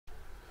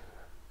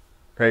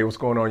Hey, what's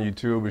going on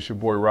YouTube? It's your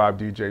boy Rob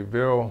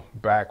DJville,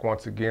 back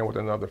once again with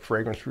another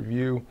fragrance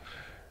review.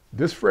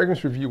 This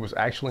fragrance review was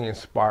actually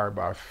inspired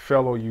by a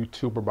fellow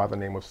YouTuber by the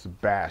name of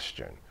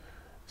Sebastian.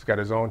 He's got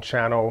his own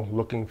channel,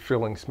 Looking,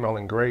 Feeling,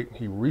 Smelling Great.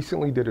 He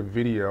recently did a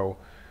video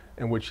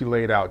in which he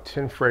laid out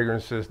 10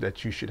 fragrances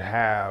that you should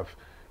have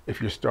if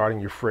you're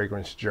starting your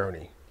fragrance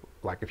journey.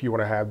 Like if you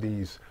want to have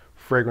these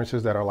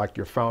fragrances that are like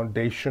your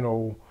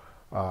foundational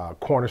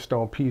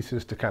cornerstone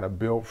pieces to kind of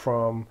build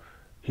from.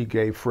 He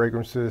gave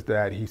fragrances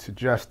that he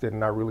suggested,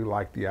 and I really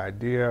liked the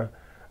idea.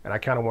 And I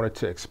kind of wanted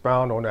to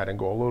expound on that and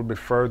go a little bit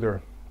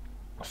further.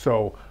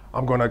 So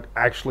I'm going to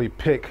actually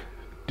pick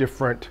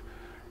different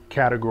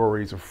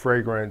categories of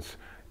fragrance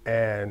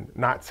and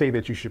not say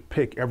that you should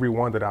pick every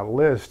one that I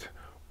list,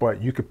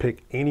 but you could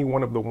pick any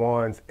one of the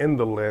ones in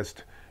the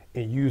list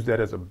and use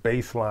that as a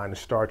baseline to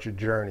start your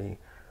journey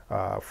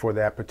for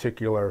that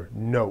particular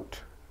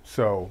note.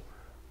 So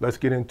let's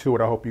get into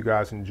it. I hope you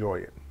guys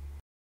enjoy it.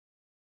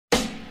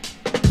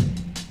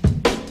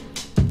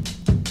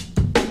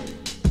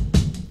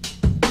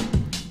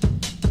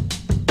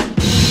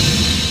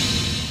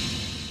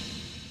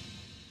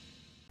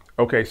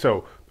 Okay,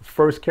 so the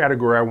first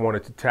category I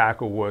wanted to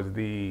tackle was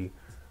the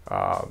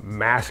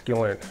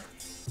masculine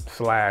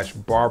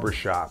 /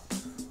 barbershop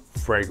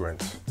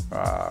fragrance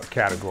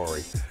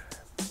category.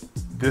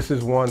 This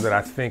is one that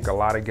I think a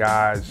lot of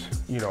guys,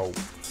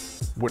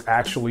 would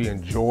actually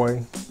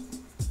enjoy.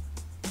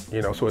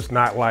 So it's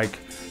not like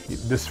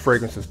this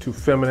fragrance is too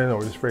feminine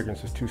or this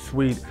fragrance is too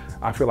sweet.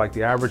 I feel like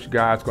the average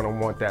guy is going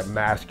to want that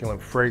masculine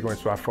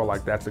fragrance, so I feel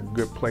like that's a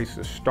good place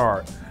to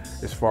start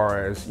as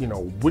far as,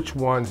 which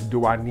ones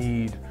do I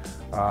need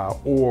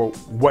or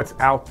what's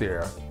out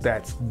there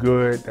that's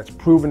good, that's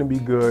proven to be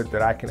good,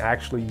 that I can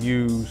actually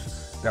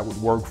use, that would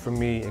work for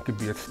me and could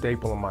be a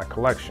staple in my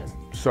collection.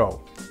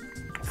 So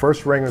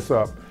first fragrance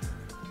up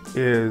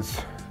is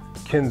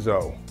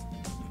Kenzo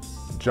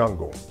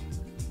Jungle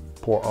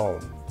pour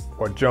Homme,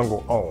 or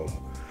Jungle Homme.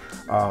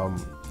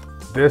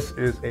 This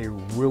is a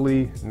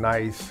really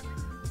nice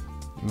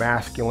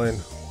masculine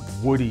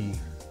woody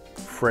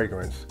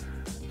fragrance.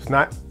 It's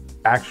not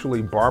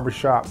actually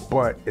barbershop,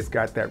 but it's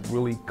got that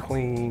really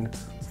clean,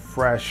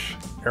 fresh,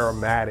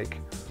 aromatic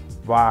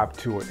vibe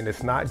to it. And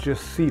it's not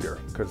just cedar,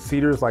 because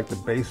cedar is like the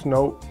base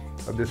note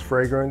of this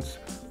fragrance,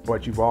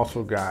 but you've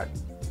also got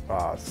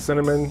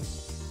cinnamon,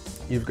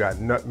 you've got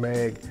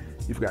nutmeg,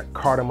 you've got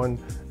cardamom,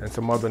 and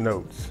some other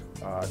notes.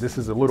 This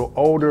is a little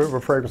older of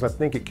a fragrance. I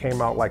think it came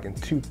out like in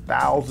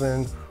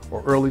 2000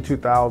 or early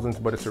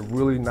 2000s, but it's a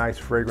really nice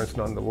fragrance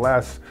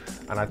nonetheless.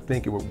 And I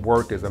think it would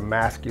work as a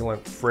masculine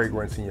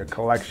fragrance in your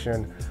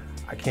collection.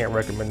 I can't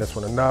recommend this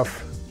one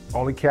enough.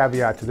 Only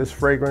caveat to this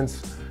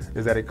fragrance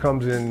is that it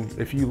comes in,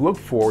 if you look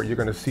for it, you're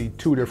gonna see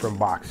two different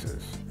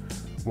boxes.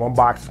 One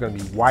box is gonna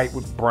be white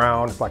with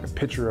brown. It's like a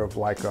picture of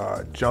like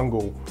a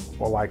jungle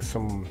or like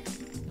some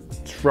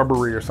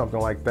shrubbery or something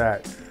like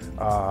that.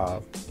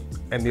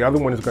 And the other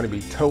one is going to be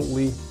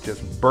totally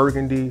just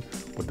burgundy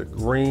with the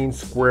green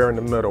square in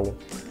the middle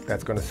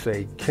that's going to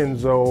say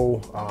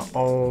Kenzo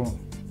Homme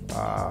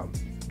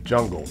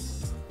Jungle.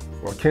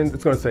 Or it's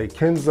going to say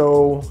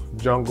Kenzo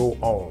Jungle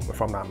Homme,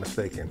 if I'm not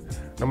mistaken.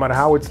 No matter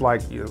how it's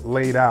like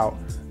laid out,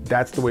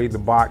 that's the way the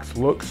box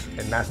looks,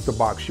 and that's the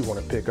box you want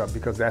to pick up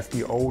because that's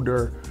the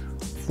older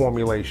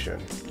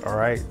formulation. All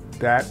right,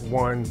 that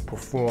one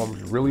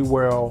performs really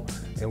well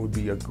and would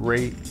be a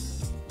great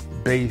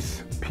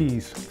base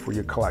piece for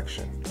your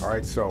collection. All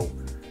right, so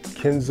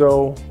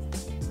Kenzo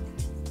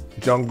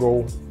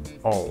Jungle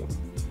Homme.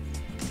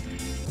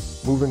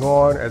 Moving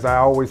on, as I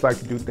always like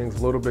to do things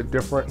a little bit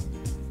different.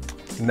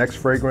 Next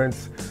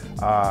fragrance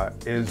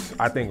is,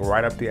 I think,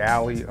 right up the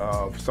alley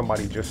of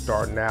somebody just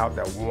starting out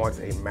that wants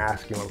a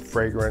masculine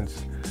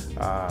fragrance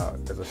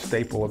as a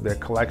staple of their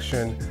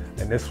collection.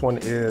 And this one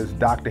is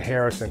Dr.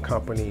 Harris &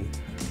 Company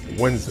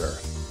Windsor.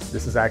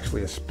 This is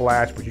actually a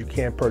splash, but you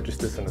can purchase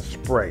this in a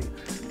spray.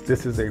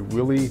 This is a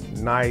really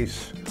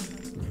nice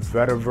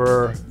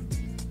vetiver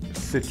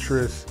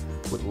citrus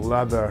with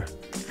leather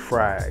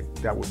frag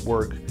that would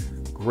work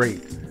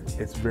great.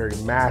 It's very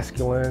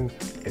masculine,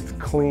 it's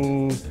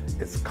clean,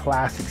 it's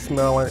classic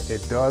smelling.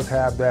 It does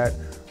have that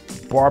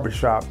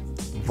barbershop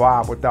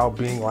vibe without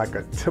being like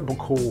a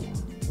typical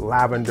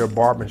lavender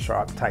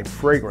barbershop type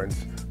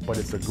fragrance, but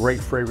it's a great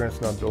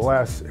fragrance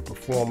nonetheless. It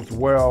performs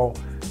well,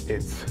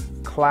 it's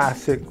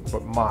classic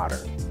but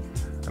modern.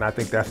 And I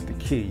think that's the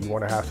key. You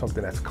want to have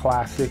something that's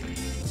classic,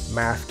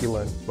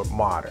 masculine, but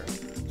modern.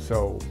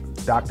 So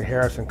Dr.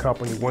 Harris &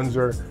 Company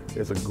Windsor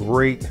is a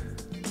great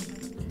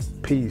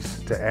piece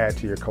to add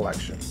to your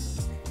collection.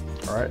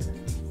 All right.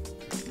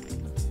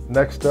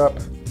 Next up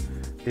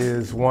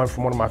is one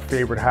from one of my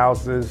favorite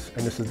houses,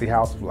 and this is the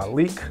house of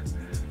Lalique.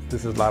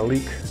 This is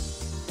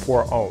Lalique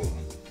pour Homme.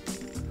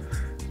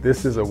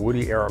 This is a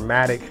woody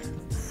aromatic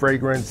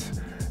fragrance.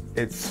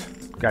 It's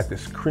got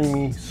this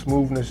creamy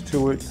smoothness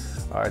to it.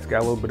 It's got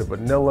a little bit of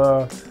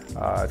vanilla.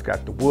 It's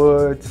got the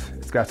woods.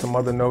 It's got some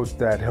other notes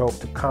that help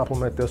to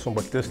complement this one,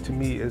 but this to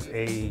me is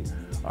a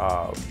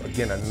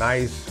Again, a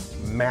nice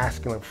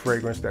masculine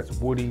fragrance that's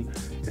woody.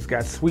 It's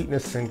got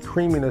sweetness and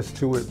creaminess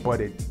to it,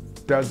 but it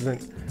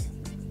doesn't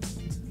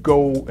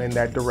go in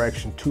that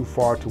direction too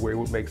far to where it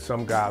would make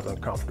some guys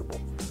uncomfortable.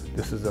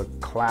 This is a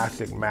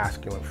classic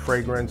masculine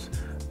fragrance,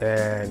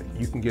 and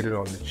you can get it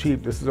on the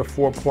cheap. This is a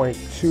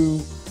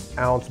 4.2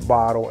 ounce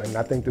bottle, and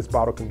I think this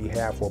bottle can be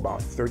had for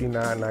about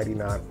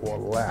 $39.99 or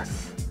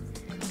less.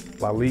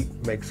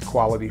 Lalique makes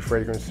quality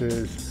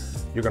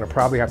fragrances. You're gonna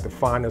probably have to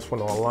find this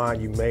one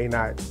online. You may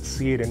not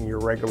see it in your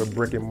regular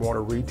brick and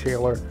mortar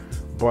retailer,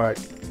 but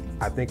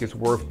I think it's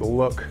worth the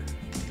look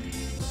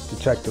to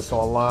check this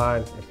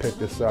online and pick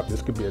this up.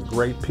 This could be a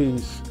great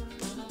piece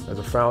as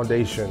a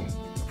foundation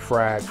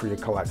frag for your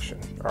collection,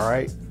 all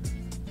right?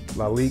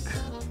 Lalique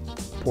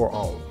pour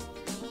Homme.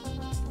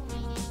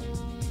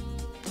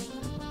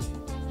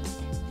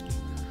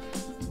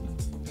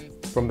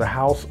 From the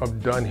house of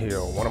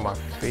Dunhill, one of my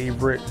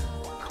favorite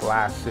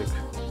classic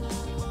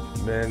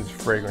men's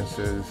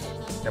fragrances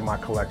in my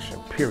collection,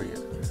 period.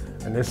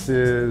 And this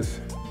is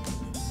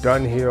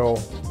Dunhill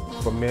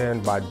for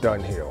Men by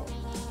Dunhill.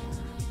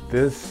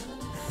 This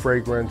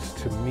fragrance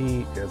to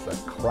me is a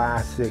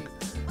classic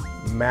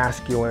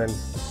masculine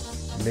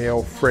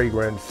male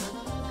fragrance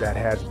that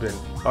has been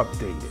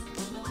updated.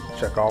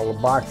 Check all the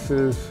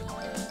boxes.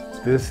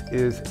 This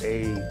is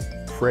a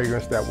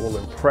fragrance that will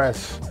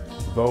impress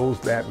those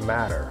that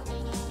matter,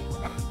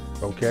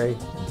 okay?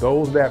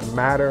 Those that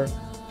matter,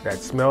 that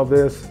smell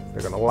this,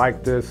 they're gonna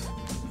like this.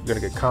 You're gonna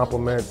get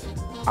compliments.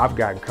 I've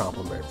gotten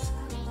compliments.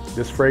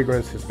 This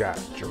fragrance has got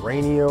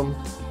geranium,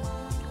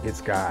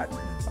 it's got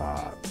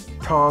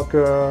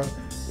tonka,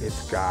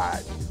 it's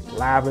got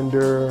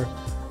lavender.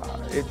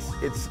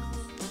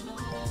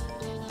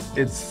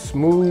 It's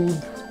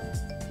smooth,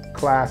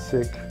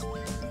 classic,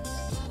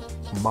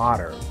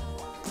 modern.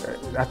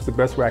 That's the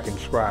best way I can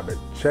describe it.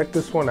 Check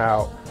this one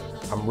out.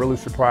 I'm really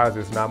surprised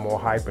there's not more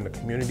hype in the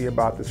community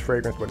about this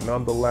fragrance, but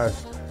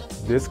nonetheless,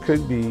 this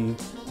could be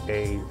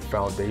a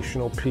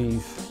foundational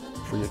piece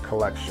for your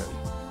collection.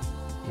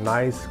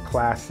 Nice,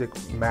 classic,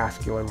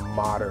 masculine,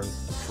 modern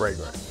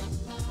fragrance.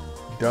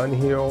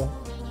 Dunhill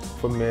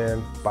for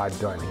Men by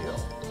Dunhill.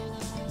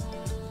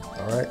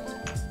 All right.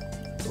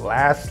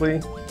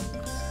 Lastly,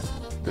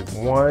 the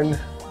one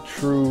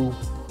true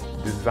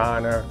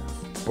designer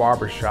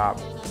barbershop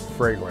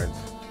fragrance,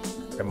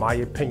 in my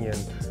opinion,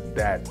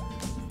 that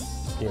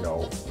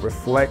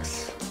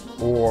reflects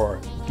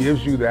or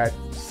gives you that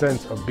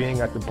sense of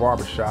being at the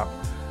barbershop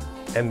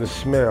and the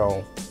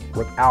smell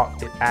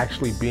without it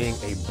actually being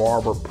a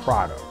barber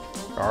product.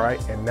 All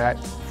right, and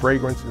that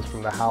fragrance is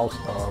from the house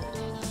of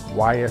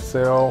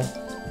YSL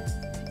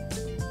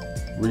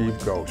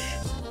Reve Gauche.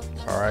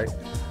 All right,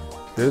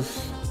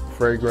 this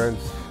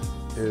fragrance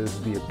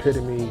is the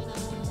epitome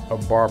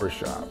of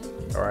barbershop.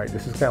 All right,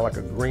 this is kind of like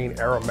a green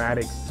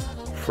aromatic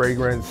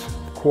fragrance.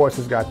 Of course,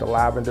 it's got the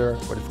lavender,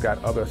 but it's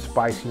got other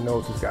spicy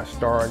notes. It's got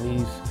star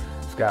anise,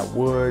 it's got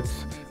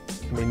woods.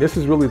 I mean, this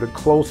is really the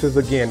closest,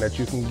 again, that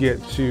you can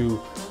get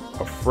to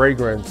a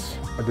fragrance,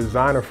 a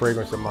designer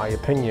fragrance, in my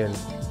opinion,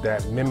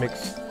 that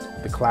mimics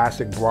the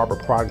classic barber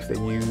products they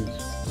use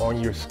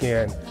on your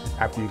skin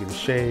after you get a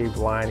shave,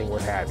 lining,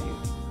 what have you.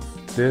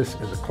 This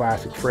is a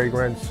classic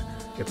fragrance.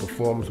 It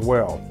performs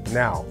well.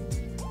 Now,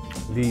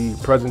 the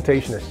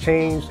presentation has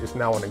changed. It's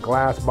now in a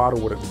glass bottle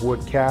with a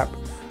wood cap,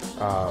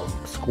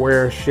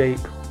 square shape.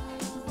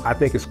 I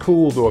think it's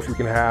cool though if you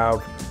can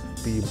have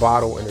the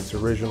bottle in its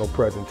original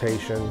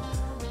presentation.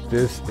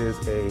 This is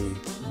a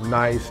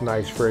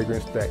nice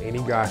fragrance that any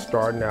guy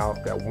starting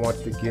out that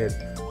wants to get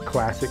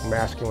classic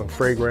masculine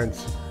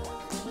fragrance,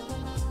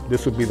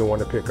 this would be the one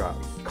to pick up.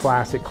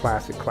 Classic,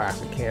 classic,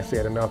 classic. Can't say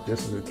it enough.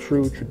 This is a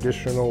true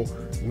traditional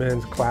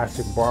men's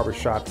classic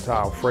barbershop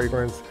style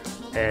fragrance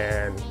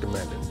and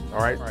commended. All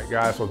right,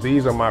 guys, so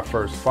these are my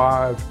first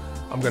 5.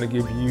 I'm gonna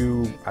give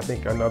you, I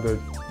think, another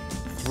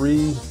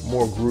 3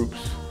 more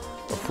groups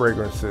of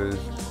fragrances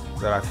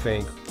that I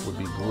think would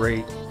be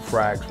great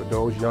frags for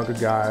those younger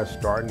guys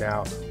starting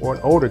out, or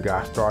an older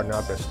guy starting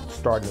out that's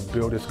starting to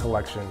build his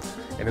collection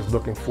and is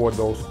looking for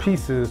those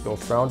pieces,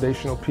 those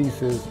foundational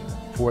pieces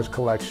for his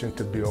collection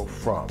to build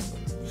from.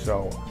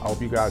 So I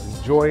hope you guys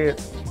enjoy it.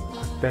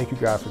 Thank you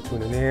guys for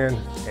tuning in,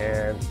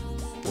 and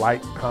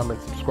like,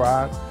 comment,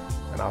 subscribe,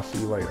 and I'll see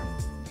you later.